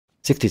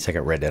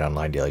60-second Red Dead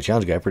Online Daily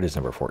Challenge Guide for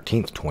December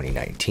 14th,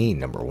 2019.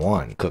 Number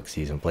 1. Cook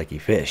seasoned flaky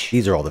fish.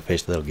 These are all the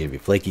fish that'll give you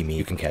flaky meat.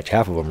 You can catch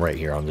half of them right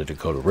here on the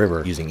Dakota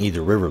River using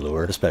either river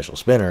lure, a special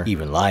spinner,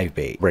 even live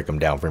bait. Break them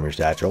down from your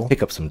satchel,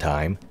 pick up some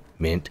thyme,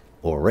 mint,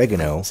 or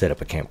oregano, set up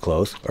a camp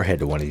close, or head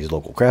to one of these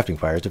local crafting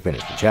fires to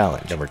finish the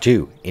challenge. Number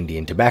 2.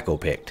 Indian tobacco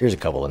picked. Here's a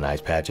couple of nice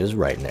patches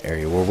right in the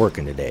area we're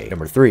working today.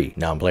 Number 3.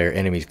 Non-player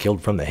enemies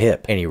killed from the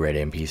hip. Any red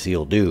NPC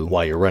will do.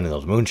 While you're running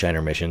those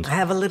moonshiner missions, I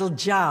have a little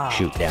job.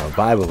 Shoot down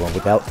 5 of them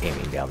without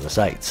aiming down the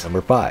sights.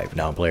 Number 5.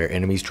 Non-player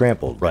enemies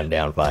trampled. Run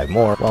down 5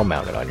 more while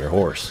mounted on your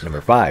horse.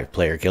 Number 5.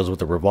 Player kills with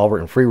the revolver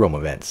and free roam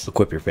events.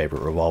 Equip your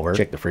favorite revolver,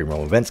 check the free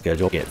roam event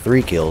schedule, get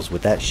 3 kills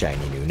with that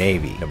shiny new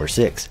navy. Number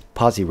 6.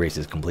 Posse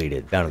races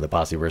completed. Down to the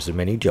Posse versus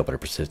menu, jump on a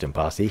persistent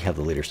Posse, have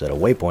the leader set a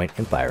waypoint,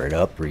 and fire it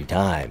up 3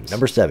 times.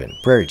 Number 7.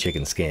 Prairie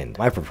chicken skinned.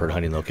 My preferred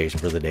hunting location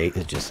for the day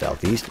is just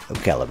southeast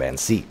of Caliban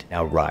Seat.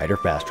 Now ride or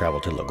fast travel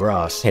to La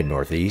Grasse, head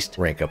northeast,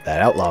 rank up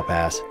that outlaw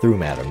pass through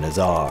Madame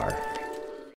Nazar.